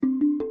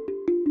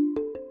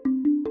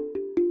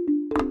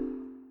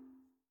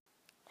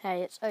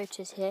Hey, it's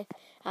Otis here,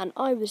 and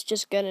I was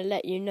just going to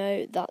let you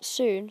know that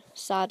soon,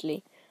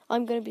 sadly,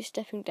 I'm going to be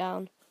stepping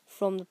down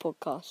from the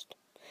podcast.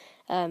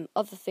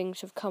 Other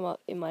things have come up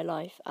in my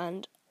life,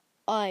 and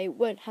I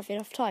won't have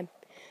enough time.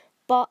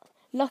 But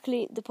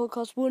luckily, the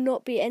podcast will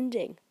not be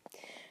ending.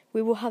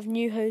 We will have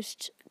new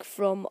hosts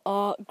from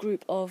our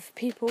group of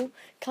people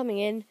coming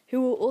in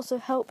who will also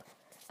help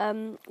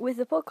with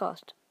the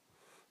podcast.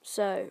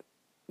 So,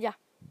 yeah,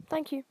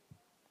 thank you.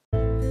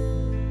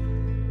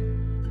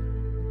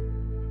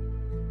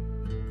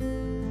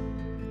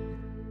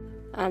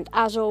 And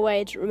as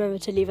always, remember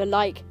to leave a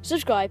like,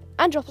 subscribe,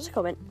 and drop us a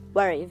comment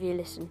wherever you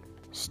listen.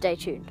 Stay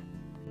tuned.